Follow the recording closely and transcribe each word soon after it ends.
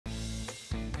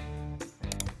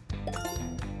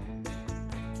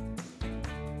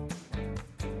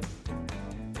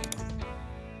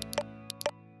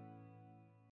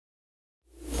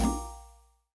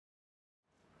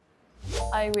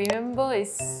I remember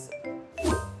it's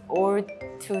all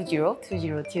 2-0,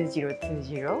 2-0, 2-0,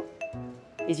 2-0.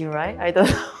 Is it right? I don't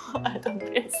know. I don't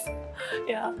guess.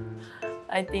 Yeah,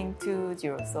 I think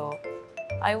 2-0. So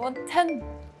I want 10,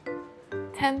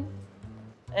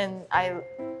 and I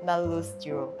not lose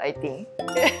 0. I think.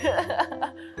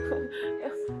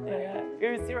 Yeah,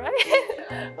 is it right?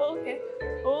 Okay.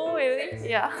 Oh, really?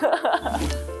 Yeah.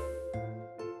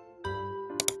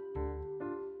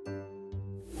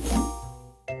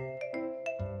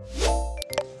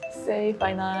 Say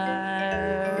final.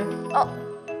 Oh,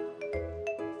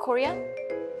 Korean?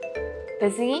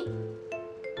 배승희?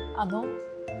 No?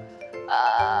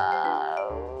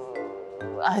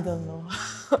 I don't know.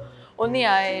 Only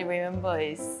I remember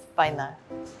is final.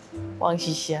 Wang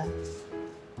Xixia.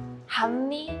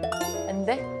 한리? And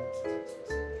then?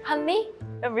 한리?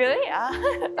 Really?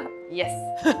 Yes.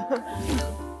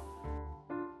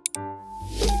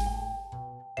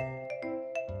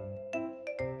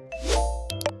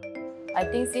 I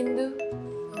think Sindhu.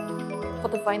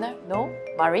 Quarterfinal? No?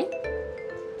 Marin?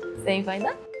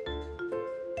 Semi-final?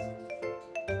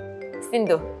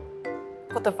 Sindhu.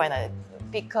 Quarterfinal.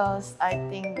 Because I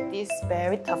think this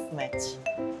very tough match.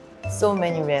 So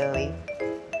many rally.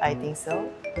 I think so.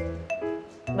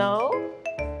 No?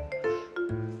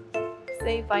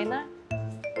 Semi-final?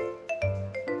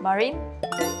 Marin?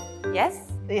 Yes?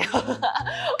 Yeah.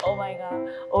 Oh my god.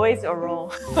 Always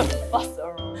wrong. Fast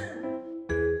wrong.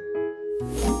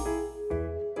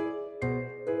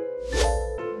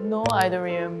 No, I don't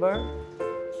remember.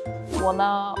 1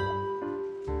 hour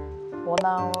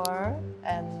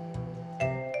and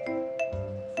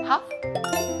half?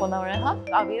 1 hour and a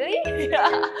half? Really? Yeah.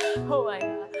 Oh my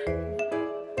god.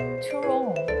 Too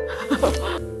long.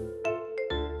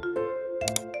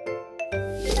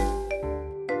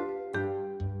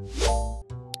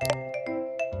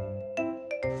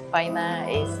 Final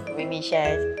is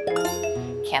Vinicius,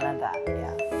 Canada.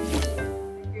 Yeah.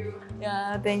 Thank you.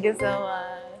 Yeah, thank you so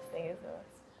much.